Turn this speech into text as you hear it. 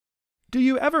Do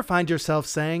you ever find yourself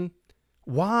saying,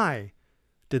 why?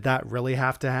 Did that really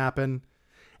have to happen?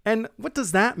 And what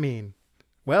does that mean?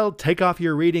 Well, take off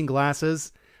your reading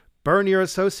glasses, burn your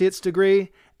associate's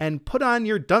degree, and put on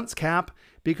your dunce cap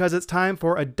because it's time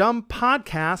for a dumb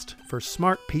podcast for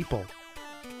smart people.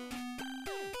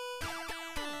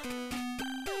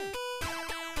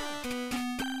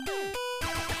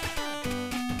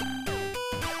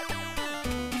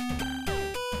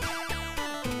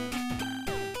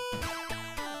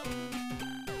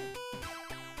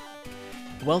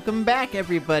 Welcome back,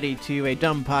 everybody, to a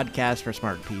dumb podcast for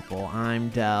smart people. I'm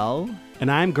Del. And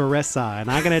I'm Garissa,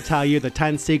 and I'm going to tell you the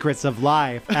 10 secrets of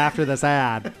life after this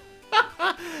ad.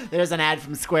 There's an ad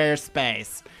from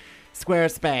Squarespace.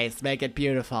 Squarespace, make it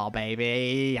beautiful,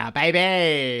 baby. Yeah,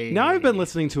 baby. Now, I've been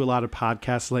listening to a lot of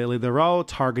podcasts lately. They're all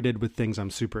targeted with things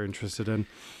I'm super interested in.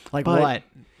 Like what?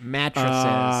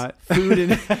 Mattresses,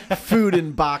 food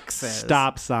in boxes.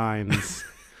 Stop signs.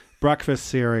 Breakfast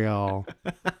cereal.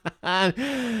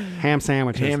 Ham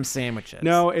sandwiches.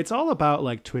 No, it's all about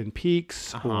like Twin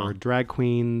Peaks or drag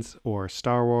queens or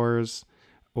Star Wars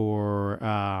or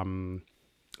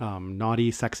naughty,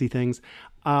 sexy things.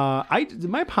 My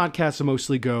podcasts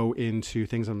mostly go into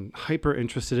things I'm hyper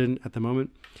interested in at the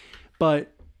moment,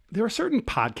 but there are certain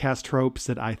podcast tropes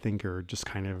that I think are just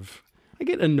kind of, I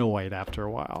get annoyed after a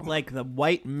while. Like the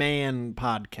white man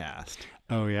podcast.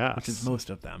 Oh, yeah. Which is most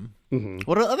of them. Mm-hmm.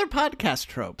 What are other podcast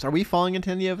tropes? Are we falling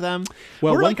into any of them?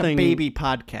 Well, we're like a baby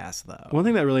podcast, though. One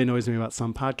thing that really annoys me about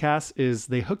some podcasts is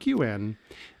they hook you in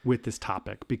with this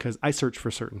topic because I search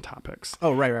for certain topics.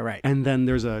 Oh, right. And then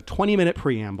there's a 20-minute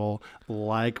preamble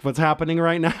like what's happening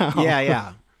right now.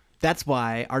 Yeah. That's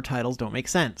why our titles don't make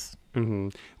sense. Mm-hmm.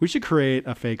 We should create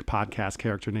a fake podcast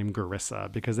character named Garissa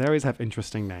because they always have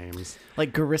interesting names.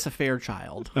 Like Garissa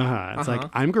Fairchild. It's like,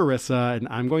 I'm Garissa and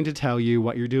I'm going to tell you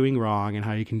what you're doing wrong and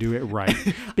how you can do it right.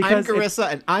 Because I'm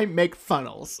Garissa and I make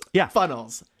funnels. Yeah.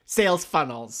 Funnels. Sales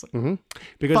funnels. Mm-hmm.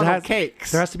 Because funnel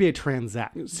cakes. There has to be a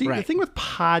transaction. See, right. The thing with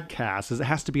podcasts is it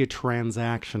has to be a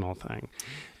transactional thing.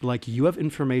 Like you have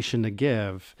information to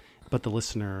give, but the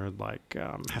listener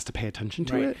has to pay attention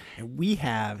to it. And we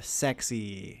have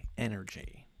sexy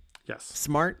energy. Yes.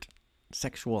 Smart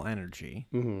sexual energy.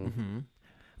 Mm-hmm.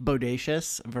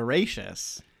 Bodacious,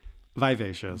 voracious.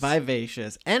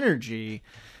 Vivacious energy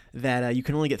that you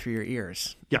can only get through your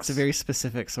ears. Yes. It's a very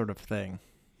specific sort of thing.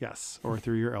 Yes, or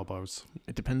through your elbows.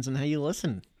 It depends on how you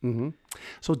listen. Mm-hmm.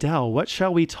 So, Del, what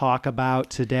shall we talk about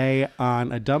today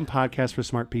on a dumb podcast for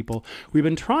smart people? We've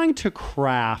been trying to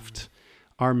craft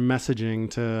our messaging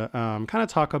to kind of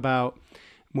talk about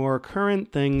more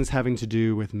current things having to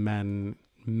do with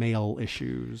male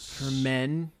issues. For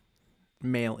men,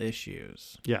 male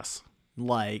issues. Yes.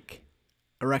 Like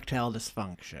erectile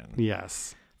dysfunction.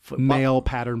 Yes. Football. Male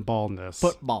pattern baldness.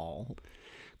 Football.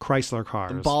 Chrysler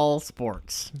cars. Ball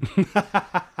sports.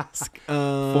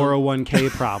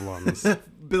 401k problems.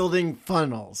 Building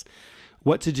funnels.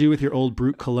 What to do with your old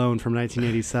Brute cologne from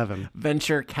 1987.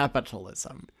 Venture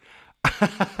capitalism.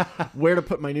 Where to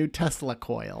put my new Tesla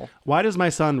coil. Why does my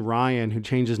son Ryan, who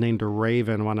changed his name to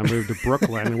Raven, want to move to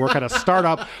Brooklyn and work at a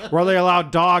startup where they allow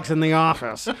dogs in the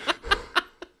office?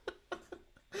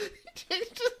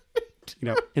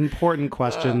 Important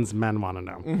questions men want to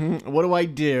know. Mm-hmm. What do I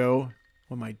do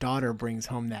when my daughter brings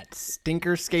home that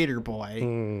stinker skater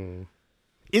boy?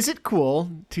 Is it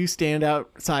cool to stand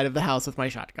outside of the house with my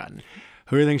shotgun?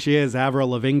 Who do you think she is?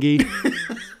 Avril Lavigne?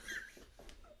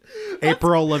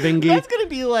 April Lavigne? That's going to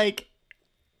be like...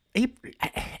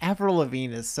 Avril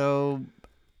Lavigne is so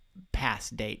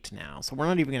past date now, so we're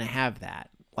not even going to have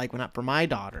that. Like, for my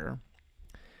daughter,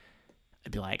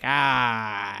 I'd be like,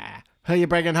 who you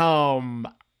bringing home?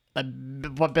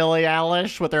 What, Billie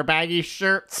Eilish with her baggy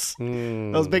shirts?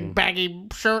 Those big baggy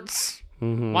shirts?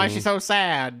 Mm-hmm. Why is she so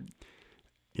sad?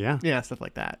 Yeah, stuff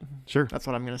like that. Sure. That's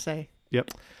what I'm going to say. Yep.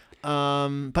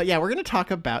 But yeah, we're going to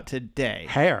talk about today.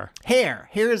 Hair. Hair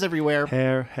is everywhere.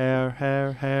 Hair.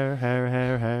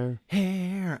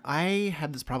 I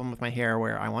have this problem with my hair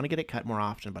where I want to get it cut more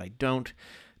often, but I don't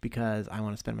because I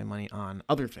want to spend my money on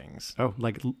other things. Oh,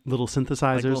 like little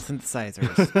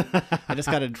synthesizers? I just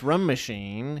got a drum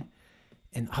machine,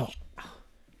 and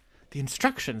the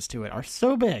instructions to it are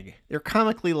so big. They're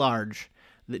comically large.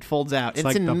 It folds out. It's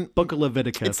like the Book of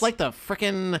Leviticus. It's like the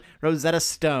frickin' Rosetta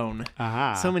Stone.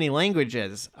 So many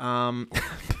languages. And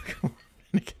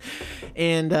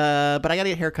but I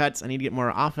gotta get haircuts. I need to get more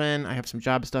often. I have some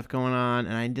job stuff going on,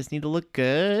 and I just need to look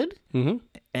good. Mm-hmm.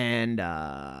 And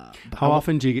how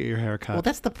often do you get your hair cut? Well,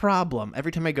 that's the problem.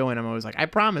 Every time I go in, I'm always like, I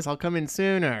promise I'll come in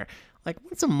sooner. Like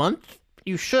once a month,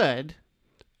 you should.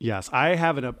 Yes,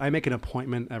 I make an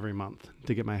appointment every month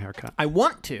to get my hair cut. I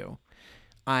want to.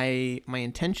 My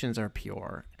intentions are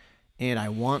pure, and I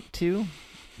want to,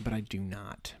 but I do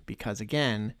not because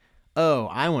again,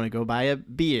 I want to go buy a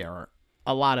beer.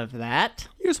 A lot of that.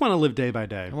 You just want to live day by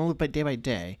day. I want to live by day by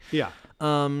day. Yeah.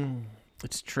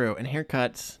 It's true. And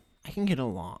haircuts, I can get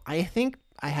along. I think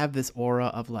I have this aura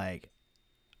of like,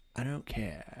 I don't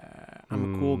care.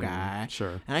 I'm a cool guy.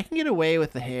 Sure. And I can get away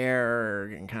with the hair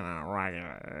and kind of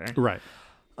regular. Right.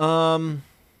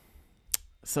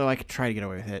 So I could try to get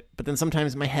away with it. But then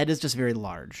sometimes my head is just very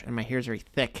large and my hair is very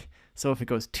thick. So if it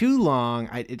goes too long,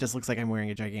 it just looks like I'm wearing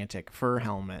a gigantic fur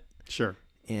helmet. Sure.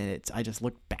 And I just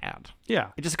look bad.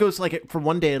 Yeah. It just goes like, for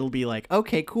one day it'll be like,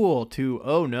 okay, cool, to,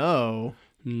 oh no.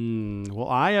 Well,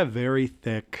 I have very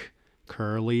thick,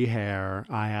 curly hair.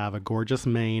 I have a gorgeous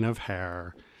mane of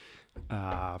hair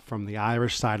from the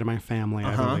Irish side of my family,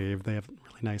 I believe. They have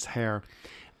really nice hair.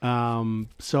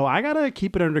 So I got to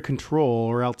keep it under control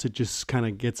or else it just kind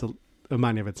of gets a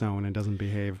mind of its own and doesn't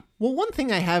behave. Well, one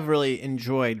thing I have really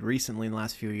enjoyed recently in the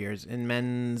last few years in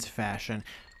men's fashion,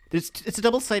 it's a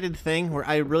double-sided thing where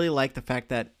I really like the fact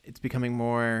that it's becoming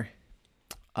more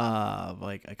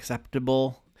like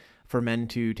acceptable for men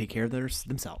to take care of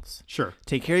themselves. Sure.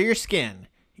 Take care of your skin.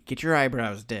 Get your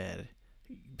eyebrows did.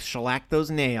 Shellac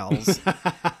those nails.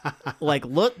 Like,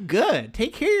 look good.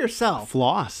 Take care of yourself.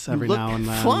 Floss every now and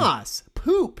then. Floss.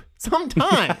 Poop.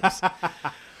 Sometimes.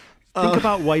 Think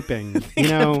about wiping.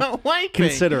 About wiping.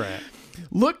 Consider it.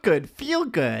 Look good. Feel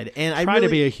good. And Try to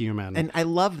be a human. And I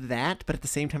love that, but at the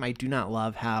same time, I do not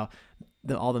love how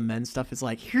all the men's stuff is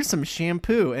like, here's some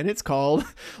shampoo, and it's called,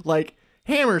 like,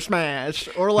 Hammer Smash,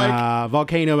 or like...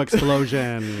 Volcano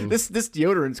Explosion. This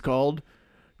deodorant's called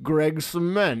Greg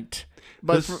Cement.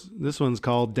 But this one's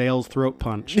called Dale's Throat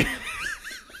Punch. The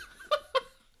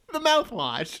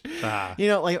mouthwash.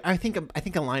 Like I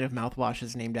think a line of mouthwash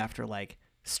is named after like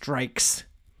Strikes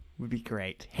would be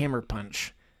great. Hammer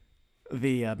Punch,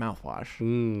 the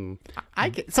mouthwash. I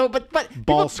get but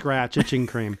ball scratch itching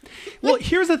cream. Well,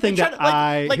 here's the thing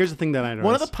here's the thing that I noticed.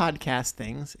 One of the podcast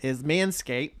things is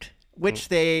Manscaped, which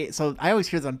so I always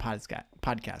hear this on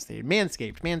podcast. They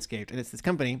Manscaped, and it's this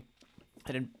company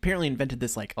that apparently invented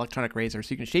this like electronic razor so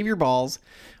you can shave your balls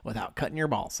without cutting your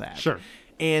ball sack. Sure.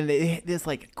 And this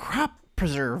like crop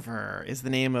preserver is the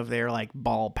name of their like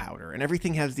ball powder, and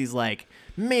everything has these like,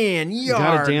 man, you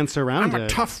gotta dance around I'm a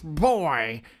tough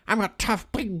boy. I'm a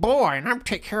tough big boy, and I'm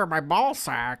take care of my ball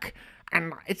sack,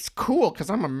 and it's cool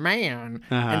because I'm a man.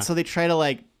 And so they try to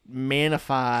like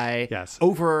manify,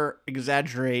 over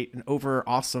exaggerate, and over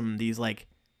awesome these like,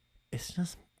 it's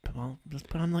just put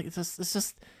on like it's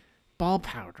just ball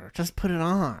powder. Just put it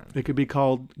on. It could be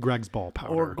called Greg's Ball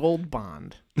Powder. Or Gold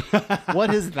Bond.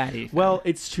 What is that even? Well,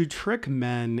 it's to trick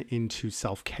men into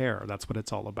self-care. That's what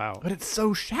it's all about. But it's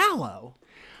so shallow.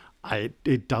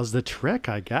 It does the trick,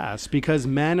 I guess, because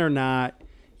men are not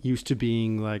used to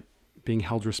being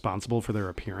held responsible for their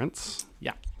appearance.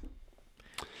 Yeah.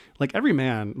 Like every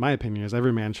man, my opinion is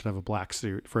every man should have a black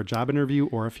suit for a job interview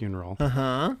or a funeral.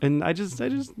 And I just, I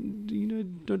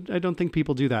don't think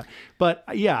people do that. But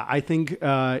yeah, I think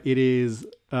it is,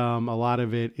 a lot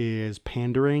of it is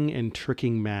pandering and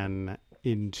tricking men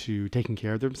into taking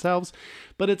care of themselves.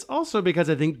 But it's also because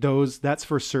I think that's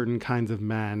for certain kinds of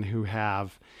men who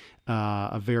have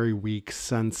a very weak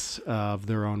sense of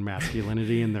their own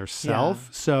masculinity and their self. Yeah.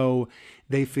 So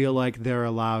they feel like they're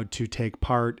allowed to take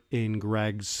part in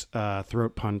Greg's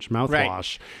throat punch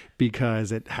mouthwash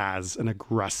because it has an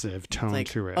aggressive tone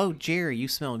to it. Oh, Jerry, you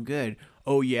smell good.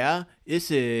 Oh, yeah?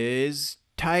 This is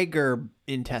Tiger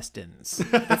Intestines.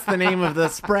 That's the name of the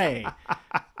spray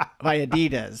by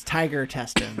Adidas. Tiger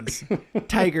Testins.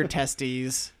 Tiger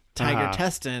Testes. Tiger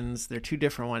Testins. They're two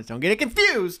different ones. Don't get it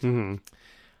confused. And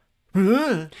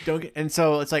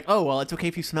so it's like, oh, well, it's okay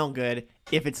if you smell good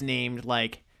if it's named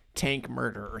like Tank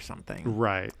Murder or something.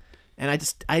 Right. And I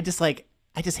just hate it.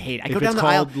 I if go down it's the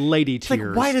aisle. Called Lady Tears.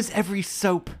 Like, why does every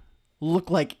soap look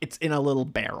like it's in a little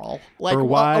barrel? Like, or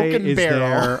why is barrel.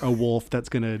 there a wolf that's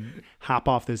going to hop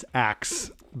off this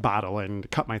Axe bottle and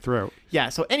cut my throat? Yeah.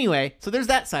 So anyway, there's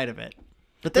that side of it.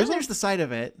 But then there's the side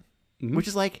of it, which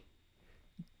is like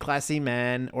classy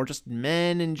men or just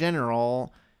men in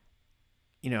general,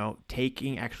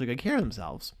 taking actually good care of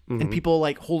themselves and people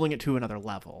like holding it to another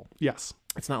level. Yes.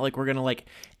 It's not like we're going to like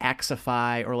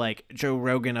Axify or like Joe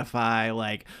Roganify,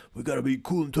 like we got to be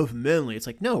cool and tough and manly. It's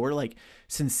like, no, we're like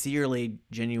sincerely,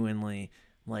 genuinely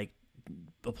like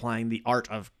applying the art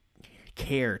of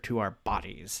care to our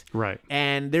bodies. Right.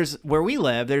 And where we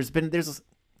live, there's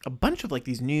a bunch of like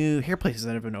these new hair places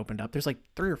that have been opened up. There's like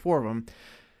 3 or 4 of them.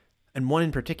 And one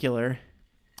in particular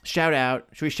shout out.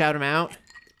 Should we shout him out?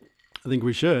 I think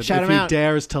we should. Shout if him he out.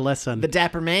 dares to listen. The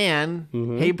Dapper Man.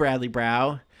 Hey, Bradley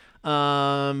Brow.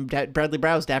 Bradley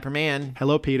Brow's Dapper Man.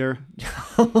 Hello, Peter.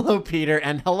 Hello, Peter.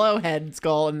 And hello, Head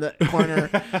Skull in the corner.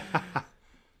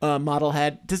 Model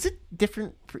head. Does it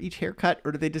different for each haircut,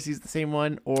 or do they just use the same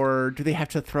one, or do they have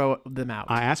to throw them out?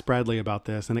 I asked Bradley about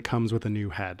this, and it comes with a new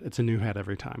head. It's a new head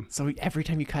every time. So every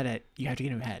time you cut it, you have to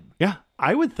get a new head. Yeah.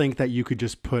 I would think that you could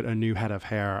just put a new head of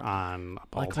hair on a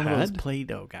bald Like head. one of those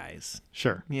Play-Doh guys.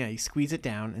 Sure. Yeah, you squeeze it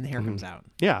down, and the hair comes out.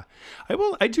 Yeah.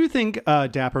 I do think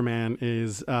Dapper Man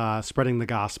is spreading the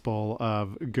gospel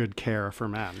of good care for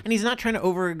men. And he's not trying to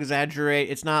over-exaggerate.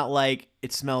 It's not like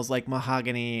it smells like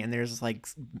mahogany and there's like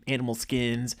animal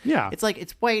skins. Yeah. It's like,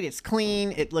 it's white, it's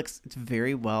clean, it's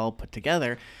very well put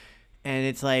together. And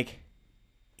it's like,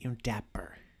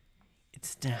 dapper.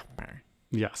 It's dapper.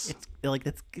 Yes.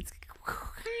 It's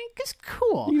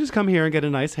cool. You just come here and get a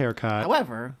nice haircut.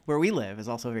 However, where we live is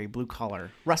also a very blue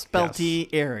collar, Rust Belty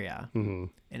area in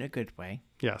a good way.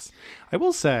 Yes. I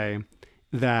will say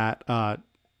that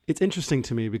it's interesting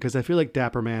to me because I feel like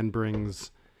Dapper Man brings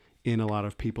in a lot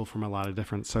of people from a lot of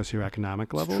different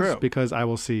socioeconomic levels. True. Because I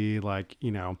will see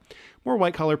more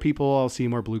white collar people. I'll see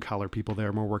more blue collar people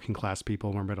there, more working class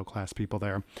people, more middle class people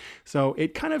there. So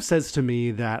it kind of says to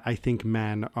me that I think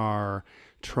men are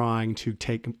trying to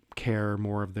take care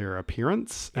more of their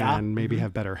appearance and maybe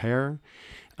have better hair.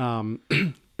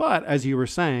 But as you were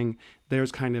saying,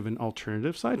 there's kind of an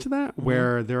alternative side to that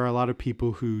where there are a lot of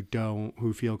people who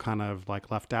feel kind of like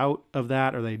left out of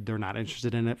that, or they're not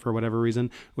interested in it for whatever reason,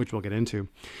 which we'll get into.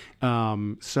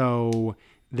 So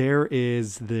there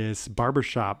is this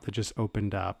barbershop that just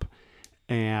opened up,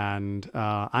 and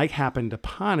I happened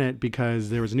upon it because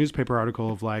there was a newspaper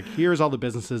article of like, here's all the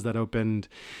businesses that opened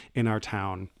in our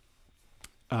town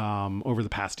over the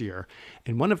past year.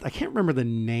 And I can't remember the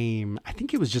name. I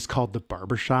think it was just called the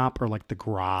Barbershop or like the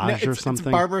Garage or something.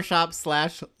 It's barbershop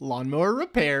 / lawnmower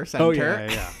repair center. Oh,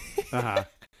 yeah. Uh-huh.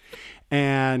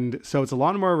 And so it's a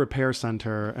lawnmower repair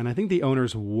center. And I think the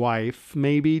owner's wife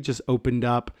maybe just opened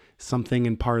up something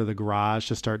in part of the garage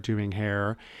to start doing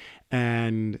hair.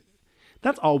 And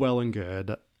that's all well and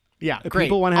good. Yeah, great.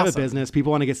 People want to have Awesome. a business.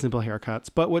 People want to get simple haircuts.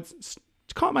 But what's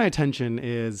caught my attention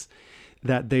is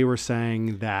that they were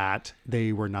saying that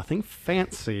they were nothing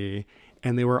fancy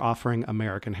and they were offering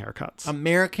American haircuts.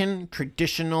 American,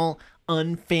 traditional,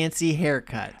 unfancy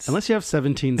haircuts. Unless you have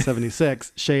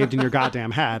 1776 shaved in your goddamn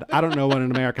head, I don't know what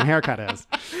an American haircut is.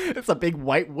 It's a big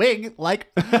white wig like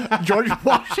George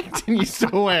Washington used to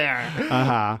wear.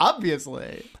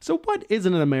 Obviously. So what is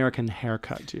an American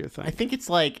haircut, do you think? I think it's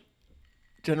like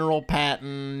General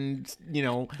Patton,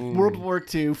 World War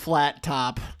II flat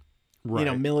top,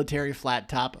 Right. Military flat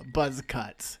top buzz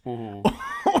cuts. Or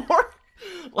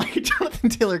like Jonathan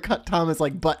Taylor cut Thomas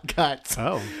like butt cuts.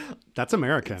 Oh, that's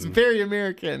American. It's very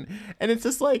American. And it's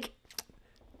just like,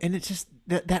 and it's just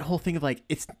that whole thing of like,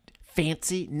 it's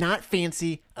fancy, not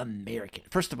fancy, American.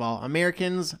 First of all,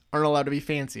 Americans aren't allowed to be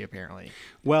fancy, apparently.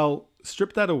 Well,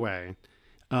 strip that away.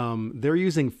 They're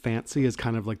using fancy as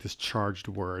kind of like this charged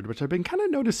word, which I've been kind of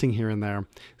noticing here and there.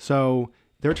 So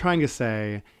they're trying to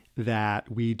say that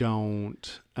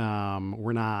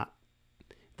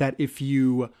that if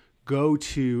you go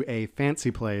to a fancy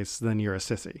place, then you're a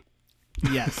sissy.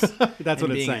 Yes. That's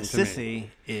what it's saying to me. Sissy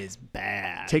is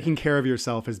bad. Taking care of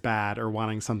yourself is bad, or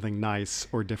wanting something nice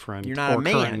or different. You're not or a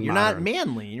man. current and You're modern. not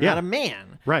manly. You're Yeah. not a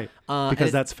man. Right. And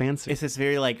Because that's fancy. It's this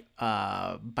very like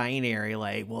binary,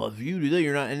 like, well, if you do that,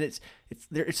 you're not. And it's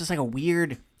just like a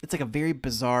weird. It's like a very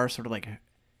bizarre sort of like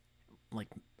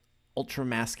ultra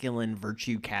masculine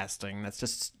virtue casting. That's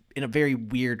just in a very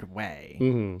weird way.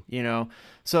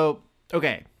 So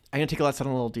okay, I'm gonna take a lesson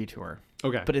on a little detour.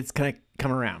 Okay. But it's gonna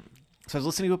come around. So I was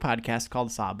listening to a podcast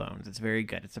called Sawbones. It's very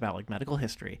good. It's about like medical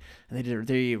history, and they did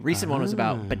the recent one was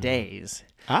about bidets.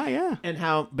 Yeah. And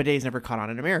how bidets never caught on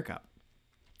in America.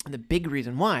 And the big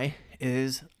reason why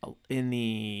is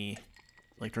during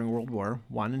World War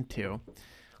I and II,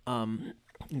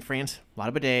 in France, a lot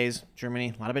of bidets,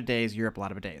 Germany, a lot of bidets, Europe, a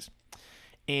lot of bidets.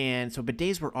 And so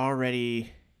bidets were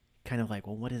already kind of like,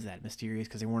 well, what is that? Mysterious,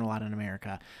 because they weren't allowed in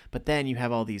America. But then you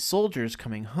have all these soldiers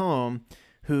coming home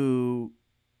who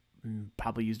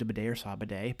probably used a bidet or saw a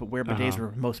bidet, but where bidets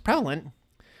were most prevalent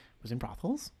was in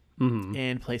brothels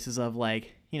and places of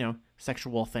like,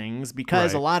 sexual things,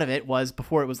 because Right. a lot of it was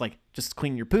before it was like just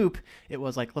clean your poop. It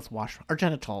was like, let's wash our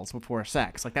genitals before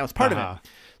sex. Like that was part of it.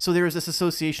 So there was this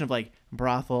association of like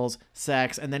brothels,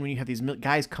 sex. And then when you have these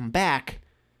guys come back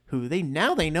who they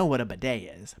know what a bidet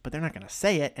is, but they're not going to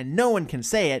say it. And no one can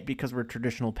say it because we're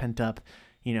traditional pent up,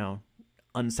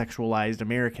 unsexualized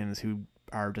Americans who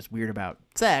are just weird about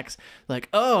sex, like,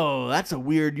 oh, that's a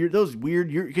weird,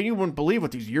 can you wouldn't believe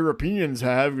what these Europeans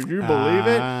have? Can you believe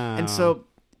it? And so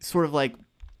sort of like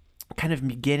kind of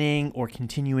beginning or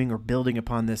continuing or building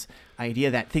upon this idea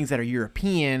that things that are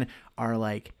European are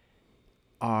like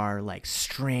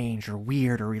strange or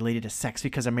weird or related to sex,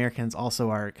 because Americans also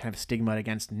are kind of stigmatized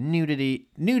against nudity.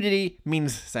 Nudity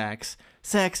means sex.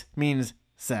 Sex means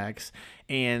sex.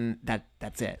 And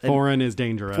that's it. Foreign is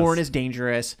dangerous. Foreign is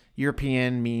dangerous.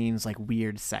 European means like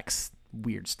weird sex,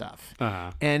 weird stuff.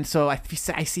 And so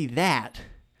I see that,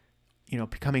 you know,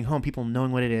 coming home, people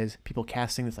knowing what it is, people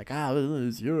casting this like,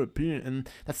 it's European. And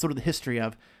that's sort of the history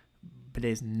of, but it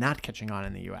is not catching on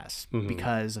in the U.S.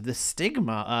 because of this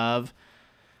stigma of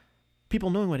people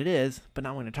knowing what it is, but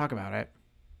not wanting to talk about it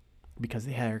because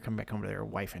they had her come back home to their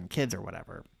wife and kids or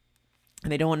whatever.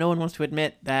 And no one wants to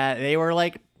admit that they were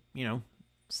like, you know,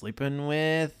 sleeping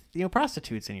with, you know,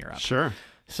 prostitutes in Europe. Sure.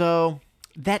 So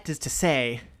that is to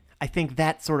say, I think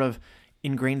that sort of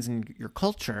ingrains in your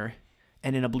culture,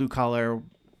 and in a blue collar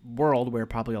world where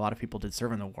probably a lot of people did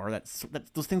serve in the war, that's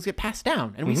those things get passed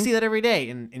down. And we see that every day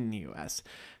in the U.S.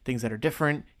 Things that are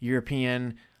different,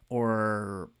 European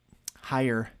or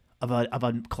higher of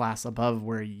a class above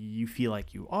where you feel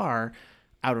like you are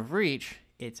out of reach.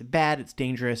 It's bad, it's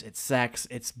dangerous, it's sex,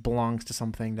 it belongs to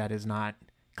something that is not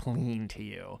clean to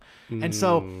you. And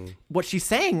so what she's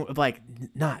saying of like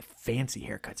not fancy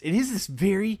haircuts, it is this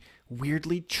very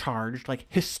weirdly charged, like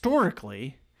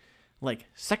historically, like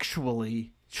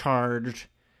sexually charged,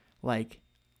 like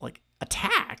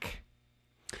attack.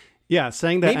 Yeah,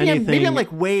 saying that maybe I'm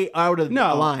like way out of the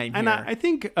line and here. I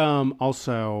think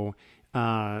also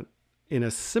in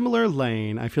a similar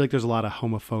lane, I feel like there's a lot of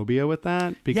homophobia with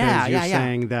that, because you're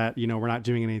saying that, you know, we're not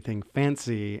doing anything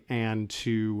fancy, and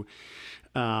to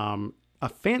a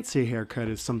fancy haircut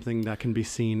is something that can be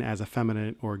seen as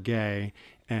effeminate or gay,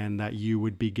 and that you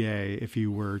would be gay if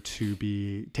you were to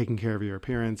be taking care of your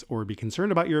appearance or be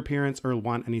concerned about your appearance or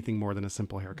want anything more than a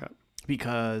simple haircut.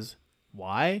 Because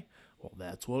why? Well,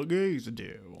 that's what gays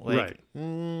do. Like, right.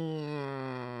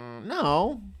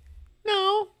 No.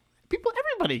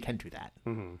 Everybody can do that.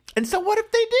 And so what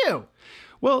if they do?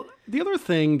 Well, the other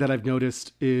thing that I've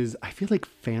noticed is I feel like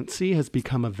fancy has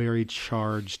become a very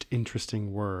charged,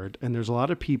 interesting word. And there's a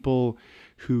lot of people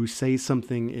who say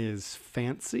something is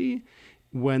fancy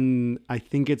when I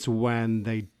think it's when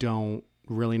they don't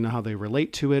really know how they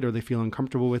relate to it, or they feel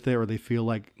uncomfortable with it, or they feel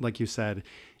like you said,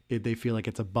 they feel like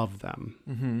it's above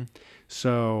them.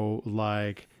 So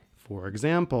like, for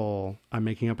example, I'm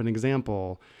making up an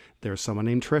example. There's someone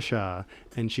named Trisha,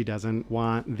 and she doesn't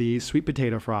want these sweet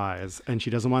potato fries, and she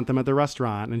doesn't want them at the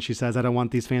restaurant, and she says, I don't want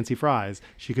these fancy fries.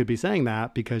 She could be saying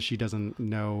that because she doesn't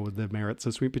know the merits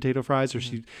of sweet potato fries, or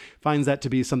she finds that to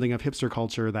be something of hipster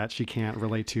culture that she can't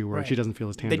relate to, or she doesn't feel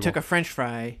as tangible. They took a French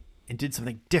fry and did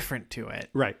something different to it.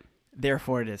 Right.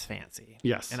 Therefore, it is fancy.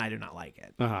 Yes. And I do not like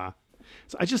it. So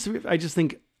I just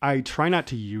think I try not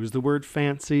to use the word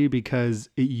fancy,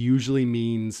 because it usually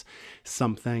means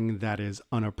something that is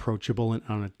unapproachable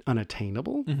and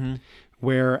unattainable.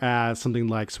 Whereas something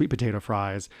like sweet potato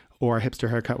fries or a hipster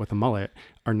haircut with a mullet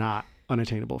are not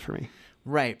unattainable for me.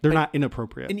 Right. They're not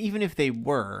inappropriate. And even if they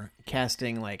were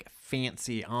casting like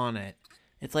fancy on it,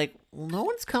 it's like, well, no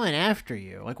one's coming after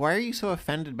you. Like, why are you so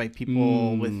offended by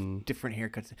people with different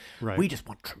haircuts? Right. We just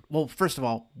want. Well, first of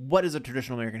all, what is a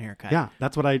traditional American haircut? Yeah,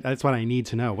 that's what I need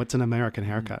to know. What's an American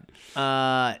haircut?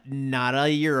 Not a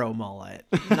Euro mullet.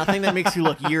 Nothing that makes you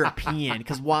look European.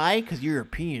 Because why? Because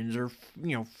Europeans are,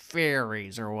 you know,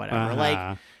 fairies or whatever.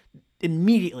 Like,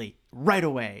 immediately, right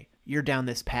away, you're down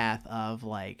this path of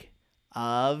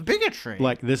bigotry.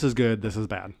 Like, this is good, this is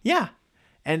bad. Yeah.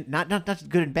 And not just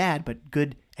good and bad, but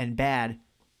good and bad,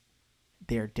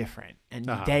 they're different.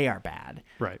 And they are bad.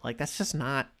 Right. Like, that's just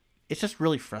not... It's just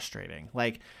really frustrating.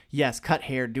 Like, yes, cut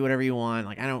hair, do whatever you want.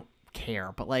 Like, I don't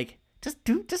care. But, like, just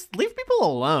leave people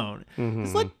alone.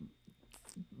 It's like...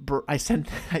 I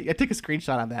took a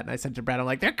screenshot of that, and I sent to Brad. I'm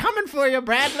like, they're coming for you,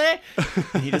 Bradley!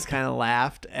 And he just kind of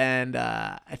laughed. And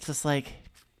it's just like...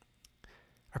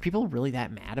 Are people really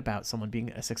that mad about someone being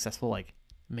a successful, like,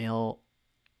 male...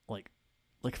 like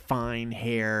fine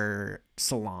hair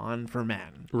salon for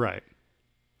men? Right.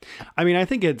 I mean, I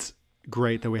think it's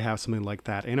great that we have something like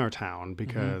that in our town,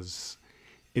 because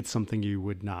it's something you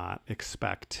would not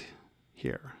expect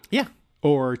here. Yeah.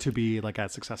 Or to be like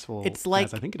as successful as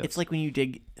I think it is. It's like when you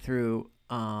dig through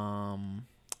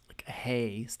like a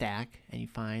hay stack and you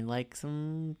find like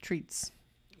some treats.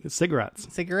 Cigarettes,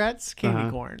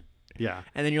 candy corn. Yeah.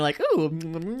 And then you're like, ooh,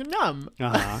 numb.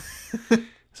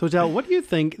 So, Del, what do you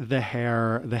think the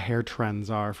hair trends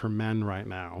are for men right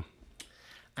now?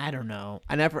 I don't know.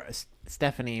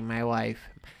 Stephanie, my wife,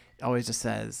 always just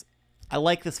says, I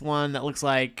like this one that looks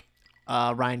like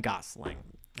Ryan Gosling.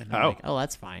 And I'm like, oh,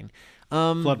 that's fine.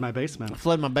 Flood my basement.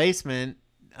 Flood my basement.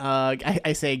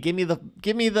 I say, give me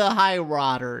the high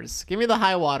waters. Give me the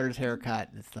high waters haircut.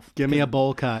 Give me a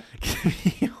bowl cut. Give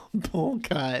me a bowl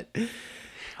cut.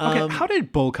 Okay, how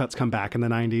did bowl cuts come back in the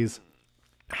 90s?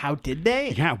 How did they?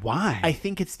 Yeah, why? I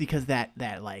think it's because that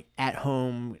like at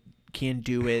home can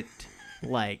do it,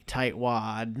 like tight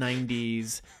wad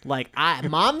 90s. Like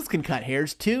moms can cut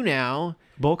hairs too now.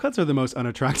 Bowl cuts are the most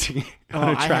unattractive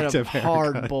I had a haircuts.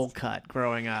 hard bowl cut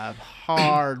growing up.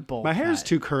 Hard bowl. My cut. hair's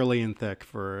too curly and thick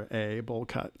for a bowl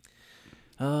cut.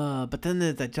 But then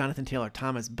there's that Jonathan Taylor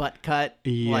Thomas butt cut.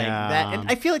 Yeah. Like that. And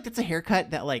I feel like that's a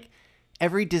haircut that like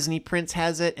every Disney prince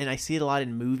has it, and I see it a lot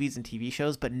in movies and TV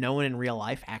shows, but no one in real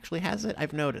life actually has it.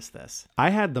 I've noticed this. I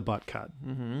had the butt cut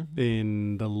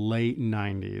in the late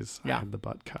 90s. Yeah. I had the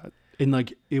butt cut. And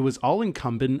like it was all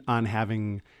incumbent on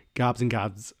having gobs and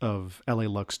gobs of LA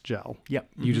Lux gel. Yep.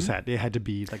 You just it had to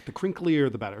be like the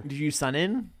crinklier the better. Did you use Sun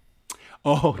In?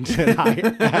 Oh, did I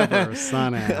ever?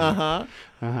 Sun In.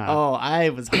 Oh, I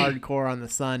was hardcore on the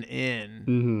Sun In.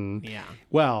 Mm-hmm. Yeah.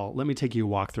 Well, let me take you a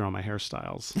walk through all my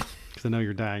hairstyles because I know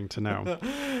you're dying to know.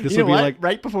 This You know will be what? like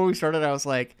Right before we started, I was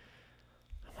like,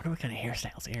 I wonder what kind of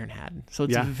hairstyles Aaron had. So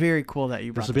it's very cool that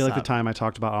you brought this will be like up. the time I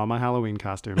talked about all my Halloween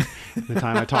costumes, the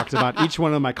time I talked about each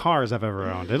one of my cars I've ever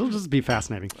owned. It'll just be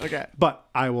fascinating. Okay. But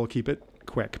I will keep it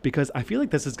quick because I feel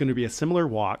like this is going to be a similar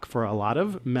walk for a lot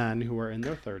of men who are in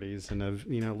their 30s and have,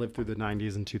 lived through the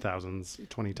 90s and 2000s,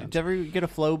 2010s. Did you ever get a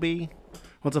Flowbee?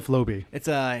 What's a Flowbee? It's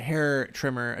a hair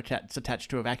trimmer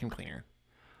attached to a vacuum cleaner.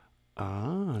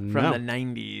 From From the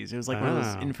 90s. It was like one of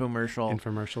those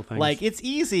infomercial things. Like, it's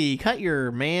easy. Cut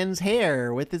your man's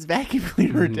hair with this vacuum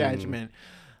cleaner attachment.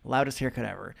 Loudest haircut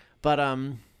ever. But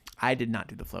I did not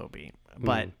do the Flowbee.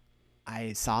 But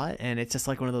I saw it, and it's just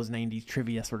like one of those 90s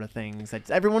trivia sort of things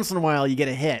that every once in a while you get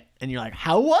a hit, and you're like,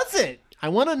 how was it? I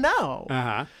want to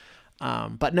know.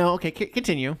 But no, okay,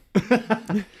 continue.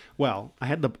 Well, I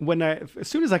had as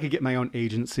soon as I could get my own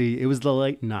agency, it was the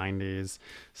late 90s.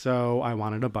 So I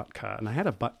wanted a butt cut, and I had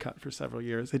a butt cut for several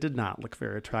years. It did not look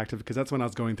very attractive because that's when I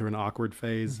was going through an awkward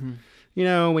phase.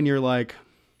 When you're like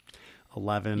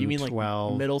 11, you mean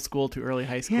 12. Like middle school to early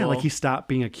high school? Yeah, like you stop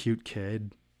being a cute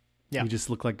kid. Yeah. You just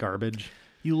look like garbage.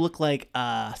 You look like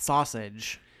a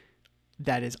sausage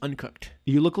that is uncooked.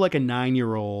 You look like a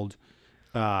 9-year-old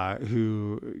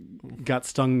who got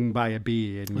stung by a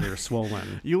bee and you're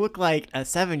swollen. You look like a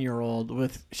 7-year-old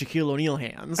with Shaquille O'Neal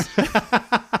hands.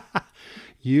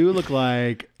 You look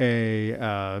like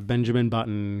a Benjamin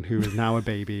Button who is now a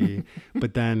baby,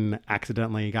 but then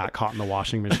accidentally got caught in the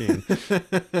washing machine.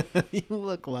 You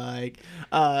look like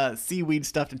seaweed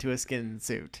stuffed into a skin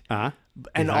suit. And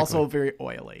exactly. Also very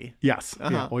oily. Yes.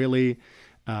 Yeah, oily,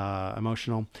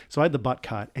 emotional. So I had the butt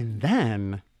cut, and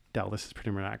then Del, this is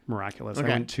pretty miraculous. Okay.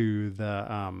 I went to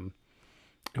the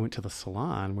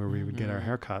salon where we would get our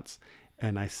haircuts,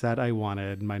 and I said I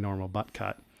wanted my normal butt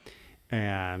cut,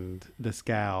 and this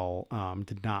gal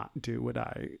did not do what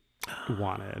I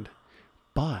wanted,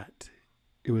 but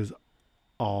it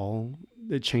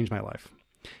changed my life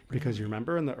because you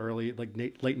remember in the early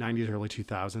late 90s, early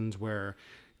 2000s where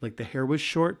like the hair was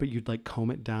short, but you'd like comb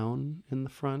it down in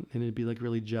the front and it'd be like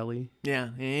really jelly. Yeah.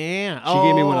 She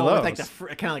gave me one of those. Like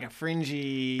kind of like a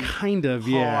fringy,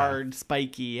 hard,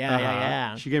 spiky.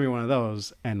 Yeah. She gave me one of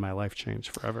those and my life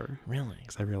changed forever. Really?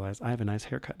 Because I realized I have a nice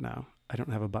haircut now. I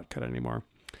don't have a butt cut anymore.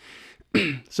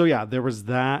 So yeah, there was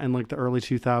that in like the early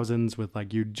 2000s with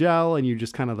like you gel and you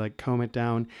just kind of like comb it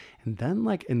down. And then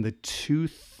like in the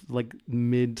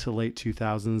mid to late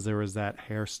 2000s, there was that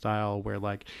hairstyle where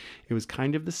like it was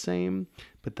kind of the same,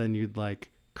 but then you'd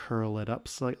like curl it up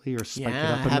slightly or spike it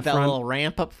up in the front. Have that little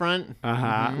ramp up front.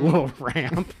 Little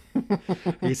ramp.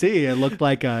 You see, it looked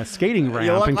like a skating ramp.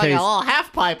 You look in like case, a little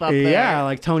half pipe up there. Yeah,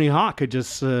 like Tony Hawk could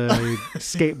just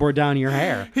skateboard down your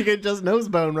hair. He could just nose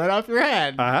bone right off your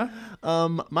head.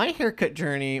 My haircut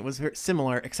journey was very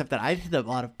similar, except that I did a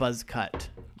lot of buzz cut.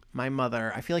 My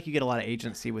mother, I feel like you get a lot of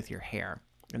agency with your hair.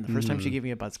 And the first time she gave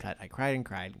me a buzz cut, I cried and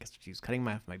cried because she was cutting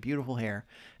my beautiful hair.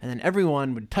 And then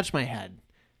everyone would touch my head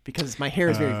because my hair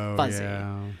is very fuzzy.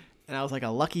 Yeah. And I was like a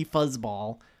lucky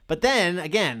fuzzball. But then,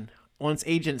 again, once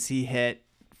agency hit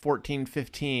 14,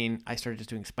 15, I started just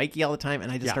doing spiky all the time.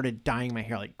 And I just started dyeing my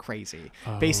hair like crazy.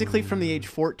 Basically, from the age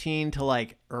 14 to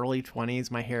like early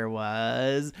 20s, my hair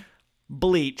was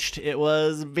bleached. It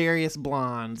was various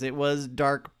blondes. It was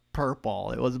dark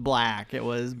purple. It was black. It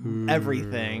was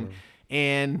everything.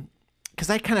 And because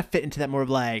I kind of fit into that more of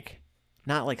like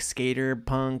not like skater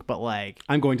punk, but like,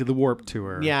 I'm going to the Warp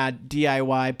Tour. yeah,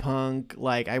 DIY punk.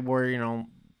 Like I wore,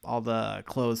 all the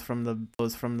clothes from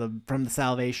the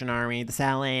Salvation Army, the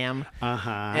Salam.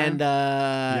 And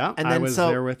yeah, and then I was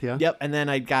there with you. Yep. And then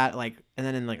I got and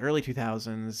then in like early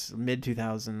 2000s, mid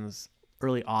 2000s,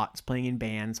 early aughts, playing in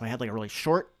bands. So I had like a really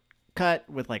short cut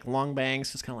with like long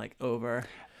bangs, just kind of like over,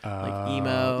 like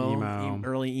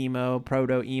early emo,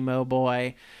 proto emo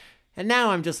boy. And now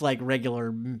I'm just like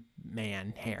regular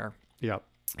man hair. Yep.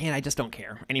 And I just don't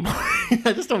care anymore.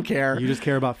 I just don't care. You just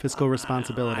care about fiscal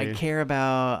responsibility. I care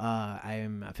about,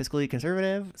 I'm fiscally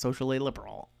conservative, socially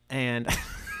liberal. And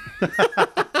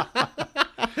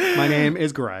my name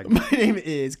is Greg. My name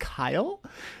is Kyle.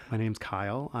 My name's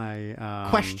Kyle.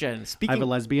 Question. I have a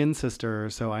lesbian sister,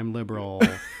 so I'm liberal.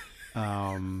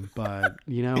 But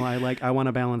I want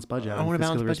a balanced budget. I want a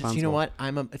balanced budget. So you know what?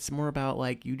 It's more about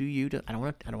like you do you. I don't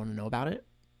want to know about it,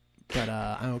 but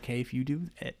I'm okay if you do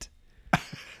it.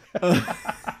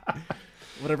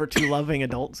 Whatever two loving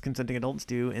adults, consenting adults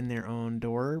do in their own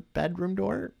bedroom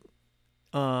door.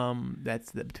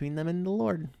 That's between them and the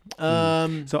Lord.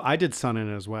 So I did Sun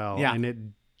In as well. Yeah.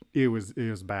 And it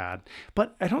was bad,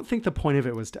 but I don't think the point of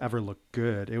it was to ever look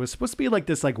good. It was supposed to be like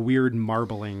this like weird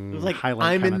marbling like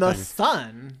highlight. I'm in the thing.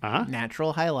 sun. Uh-huh.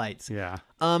 Natural highlights. Yeah.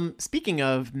 Speaking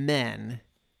of men,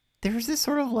 there's this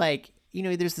sort of like,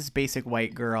 there's this basic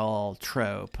white girl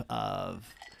trope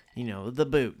of, the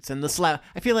boots and the slouch.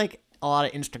 I feel like a lot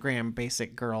of Instagram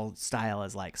basic girl style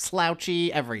is like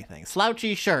slouchy everything,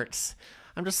 slouchy shirts.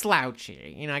 I'm just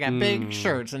slouchy. I got big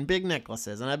shirts and big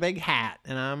necklaces and a big hat,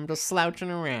 and I'm just slouching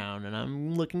around, and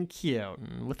I'm looking cute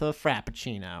and with a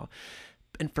frappuccino.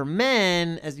 And for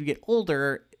men, as you get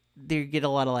older, they get a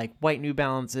lot of like white New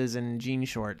Balances and jean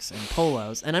shorts and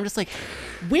polos. And I'm just like,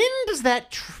 when does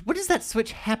that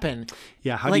switch happen?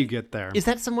 Yeah, how do you get there? Is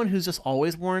that someone who's just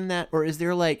always worn that, or is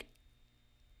there like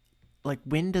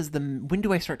when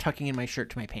do I start tucking in my shirt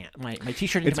to my pant, my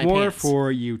t-shirt into my pants? It's more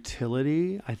for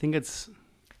utility. I think it's.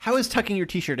 How is tucking your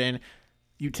t-shirt in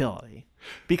utility?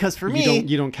 Because for me,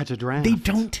 you don't catch a draft. They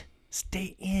don't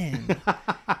stay in.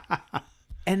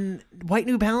 And white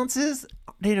New Balances,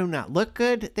 they do not look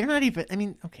good. They're not even. They're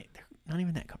not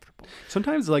even that comfortable.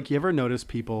 Sometimes, like, you ever notice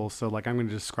people? So, like, I'm going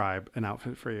to describe an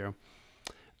outfit for you: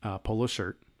 polo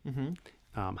shirt,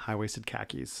 high-waisted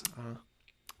khakis,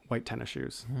 white tennis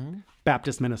shoes,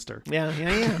 Baptist minister.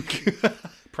 Yeah.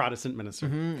 Protestant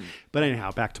minister. But anyhow,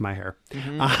 back to my hair.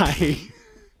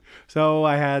 So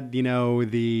I had,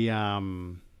 the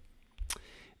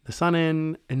Sun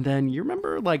In, and then you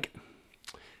remember like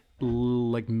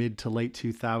mid to late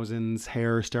 2000s,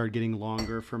 hair started getting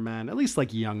longer for men, at least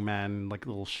like young men, like a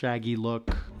little shaggy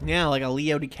look. Yeah, like a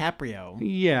Leo DiCaprio.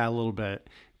 Yeah, a little bit.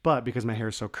 But because my hair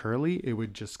is so curly, it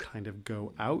would just kind of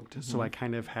go out. So I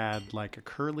kind of had like a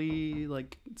curly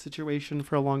like situation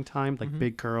for a long time, like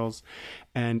big curls.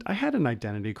 And I had an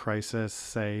identity crisis,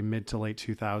 say mid to late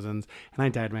 2000s. And I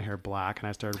dyed my hair black and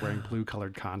I started wearing blue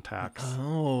colored contacts.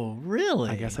 Oh,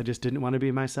 really? I guess I just didn't want to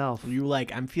be myself. You were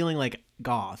like, I'm feeling like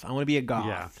goth. I want to be a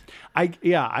goth.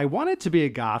 Yeah. I wanted to be a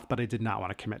goth, but I did not want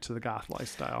to commit to the goth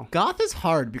lifestyle. Goth is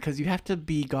hard because you have to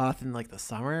be goth in like the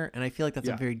summer. And I feel like that's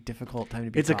a very difficult time to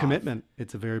be It's a commitment.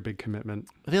 It's a very big commitment.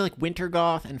 I feel like winter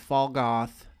goth and fall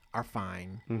goth are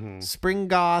fine. Spring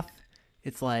goth,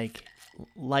 it's like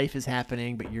life is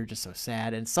happening, but you're just so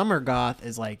sad. And summer goth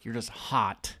is like you're just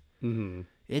hot.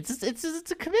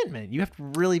 It's a commitment. You have to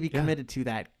really be committed to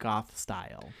that goth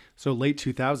style. So late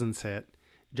 2000s hit.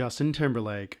 Justin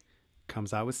Timberlake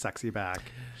comes out with Sexy Back.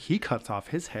 He cuts off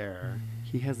his hair.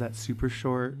 He has that super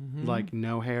short, like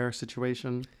no hair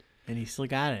situation. And he still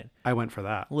got it. I went for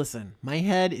that. Listen, my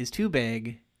head is too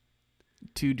big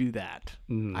to do that.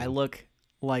 I look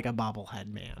like a bobblehead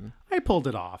man. I pulled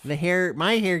it off. My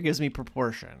hair gives me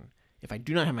proportion. If I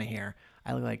do not have my hair,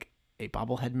 I look like a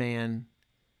bobblehead man.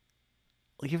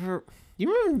 Like you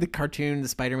remember the cartoon, the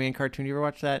Spider-Man cartoon? You ever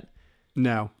watch that?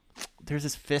 No. There's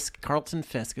this Fisk, Carlton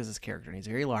Fisk is this character, and he's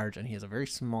very large, and he has a very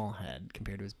small head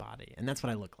compared to his body, and that's what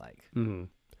I look like.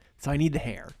 So I need the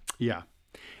hair. Yeah.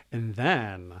 And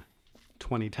then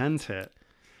 2010s hit,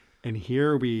 and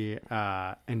here we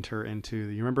enter into,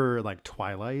 you remember like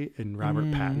Twilight and Robert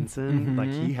Pattinson?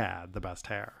 Like he had the best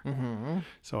hair.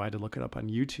 So I had to look it up on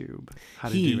YouTube, how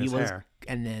to do his hair.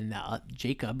 And then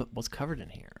Jacob was covered in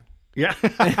hair. Yeah.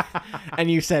 And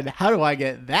you said, how do I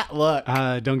get that look?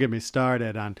 Don't get me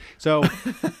started on. So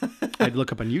I'd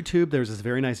look up on YouTube. There's this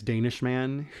very nice Danish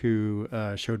man who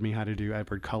showed me how to do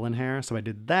Edward Cullen hair. So I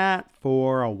did that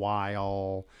for a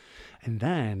while. And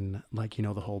then, like, the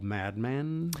whole Mad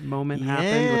Men moment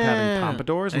happened with having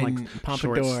pompadours and like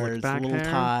short slick back little hair.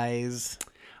 ties.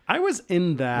 I was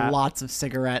in that Lots of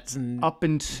cigarettes and up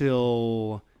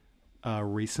until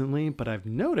recently, but I've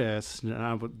noticed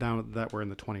now that we're in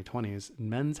the 2020s,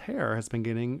 men's hair has been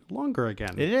getting longer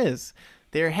again. it is.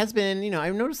 There has been,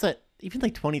 I've noticed that even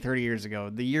like 20, 30 years ago,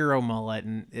 the Euro mullet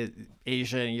and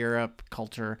Asia and Europe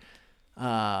culture,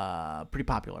 pretty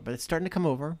popular, but it's starting to come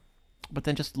over. But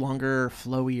then just longer,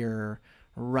 flowier,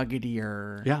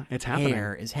 ruggedier it's happening.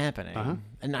 hair is happening.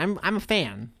 And I'm a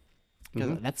fan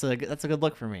because that's a good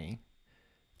look for me.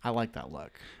 I like that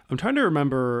look. I'm trying to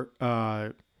remember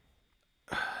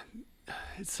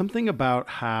something about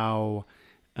how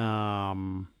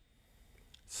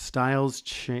styles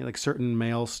change, like certain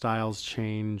male styles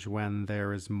change when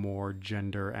there is more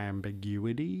gender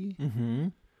ambiguity.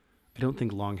 I don't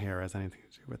think long hair has anything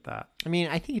to do with that. I mean,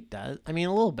 I think it does. I mean,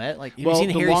 a little bit. Like, have Well, you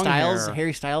seen the Harry long Styles? hair-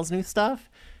 Harry Styles' new stuff.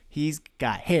 He's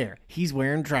got hair. He's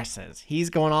wearing dresses. He's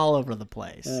going all over the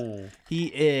place. He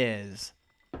is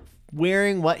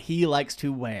wearing what he likes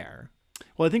to wear.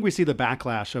 Well, I think we see the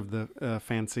backlash of the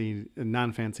fancy,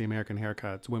 non-fancy American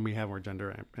haircuts when we have more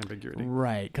gender ambiguity.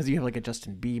 Right, because you have like a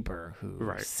Justin Bieber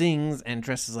who sings and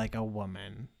dresses like a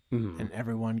woman, and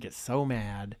everyone gets so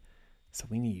mad. So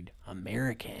we need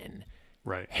American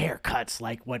haircuts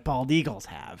like what bald eagles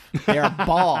have. They're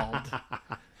bald.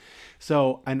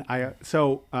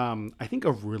 I think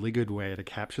a really good way to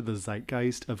capture the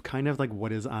zeitgeist of kind of like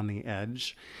what is on the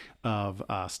edge of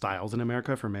styles in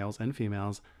America for males and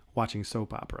females, watching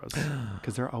soap operas,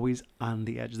 because they're always on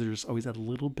the edge. They're just always a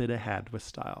little bit ahead with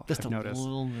style. Just I've a noticed.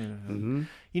 little bit.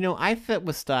 I fit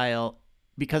with style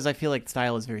because I feel like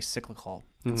style is very cyclical.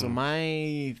 And so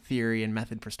my theory and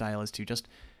method for style is to just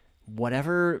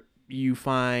whatever you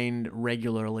find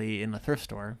regularly in the thrift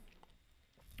store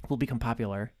will become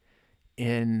popular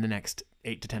in the next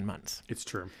 8 to 10 months. It's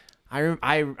true.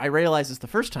 I realized this the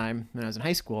first time when I was in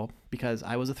high school because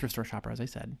I was a thrift store shopper, as I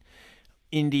said.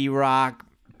 Indie rock,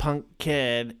 punk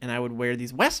kid, and I would wear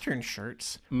these Western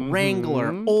shirts,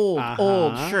 Wrangler,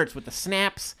 old shirts with the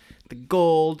snaps, the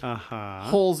gold,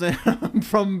 holes in them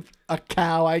from a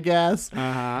cow, I guess.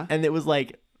 And it was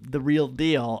like the real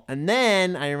deal. And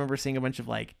then I remember seeing a bunch of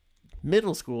like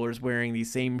middle schoolers wearing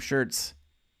these same shirts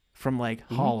from like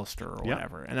Hollister or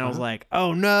whatever. And I was like,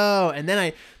 oh no. And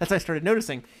then that's when I started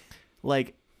noticing,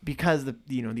 like, because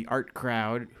the art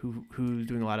crowd who's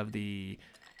doing a lot of the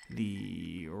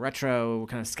retro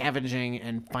kind of scavenging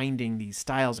and finding these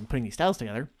styles and putting these styles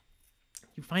together,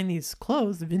 you find these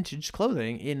clothes, the vintage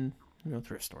clothing in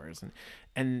thrift stores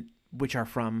and which are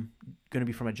going to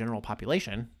be from a general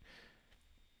population.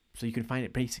 So you can find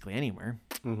it basically anywhere.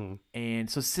 And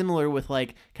so similar with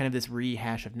like kind of this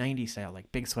rehash of 90s style,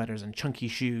 like big sweaters and chunky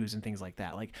shoes and things like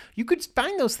that. Like you could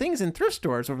find those things in thrift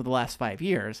stores over the last 5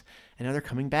 years, and now they're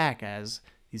coming back as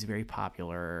these very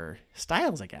popular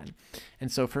styles again.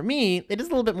 And so for me, it is a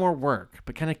little bit more work,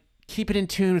 but kind of keep it in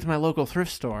tune with my local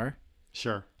thrift store.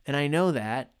 Sure. And I know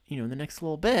that, in the next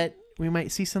little bit, we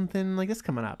might see something like this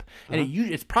coming up. And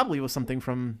it's probably was something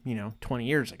from, 20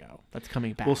 years ago that's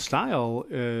coming back. Well, style,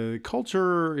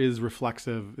 culture is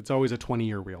reflexive. It's always a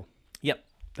 20-year wheel. Yep.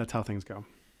 That's how things go.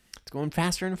 It's going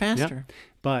faster and faster. Yep.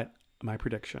 But my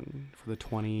prediction for the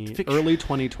early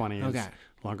 2020s,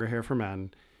 longer hair for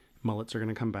men, mullets are going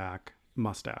to come back,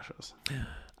 mustaches.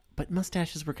 But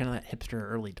mustaches were kind of that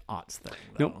hipster early aughts thing,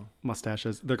 though. Nope,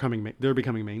 mustaches. They're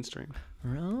becoming mainstream.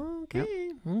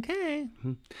 Okay, okay.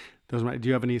 Do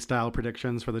you have any style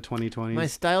predictions for the 2020s? My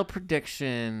style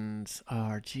predictions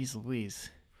are, geez Louise.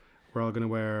 We're all going to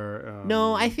wear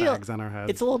no, I feel bags on our heads.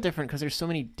 It's a little different because there's so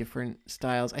many different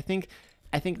styles. I think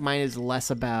mine is less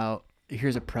about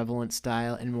here's a prevalent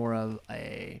style and more of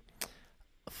a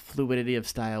fluidity of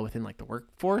style within like the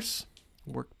workforce.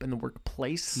 Work in the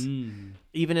workplace,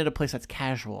 even at a place that's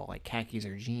casual, like khakis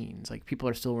or jeans. Like people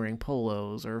are still wearing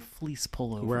polos or fleece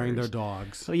polos. Wearing their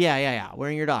dogs. So yeah.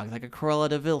 Wearing your dogs, like a Cruella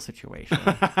de Vil situation.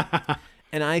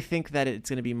 And I think that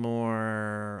it's going to be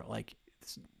more like,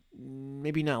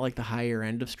 maybe not like the higher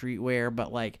end of streetwear,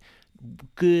 but like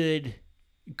good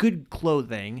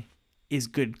clothing is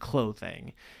good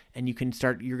clothing. And you're going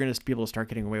to be able to start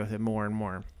getting away with it more and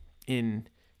more in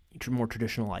more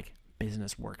traditional, like,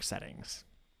 business work settings.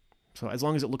 So as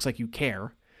long as it looks like you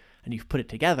care and you've put it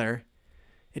together,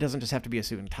 it doesn't just have to be a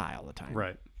suit and tie all the time.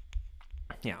 Right.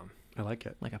 Yeah. I like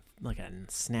it. Like a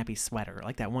snappy sweater,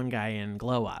 like that one guy in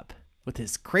Glow Up with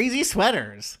his crazy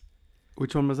sweaters.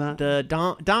 Which one was that? The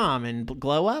Dom in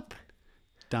Glow Up?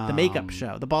 Dom. The makeup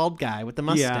show. The bald guy with the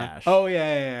mustache. Yeah. Oh,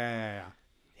 yeah.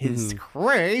 His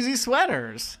crazy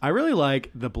sweaters. I really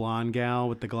like the blonde gal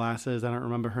with the glasses. I don't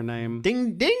remember her name.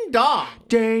 Ding, ding, dong.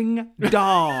 Ding,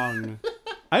 dong.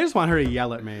 I just want her to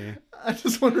yell at me. I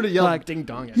just want her to yell Like, ding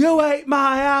dong at You ate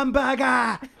my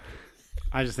hamburger!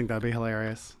 I just think that'd be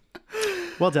hilarious.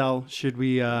 Well, Del, should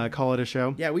we call it a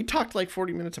show? Yeah, we talked like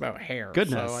 40 minutes about hair.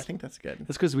 Goodness. So I think that's good.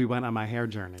 That's because we went on my hair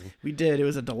journey. We did. It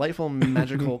was a delightful,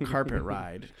 magical carpet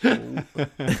ride.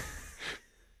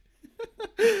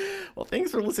 Well,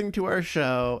 thanks for listening to our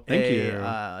show. Thank you.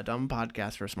 A dumb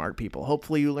podcast for smart people.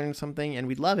 Hopefully you learned something, and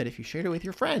we'd love it if you shared it with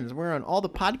your friends. We're on all the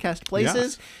podcast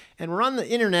places, and we're on the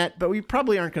internet, but we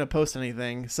probably aren't going to post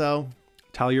anything. So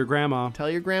Tell your grandma. tell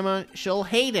your grandma. She'll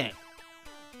hate it.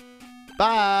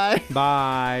 Bye.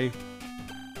 Bye.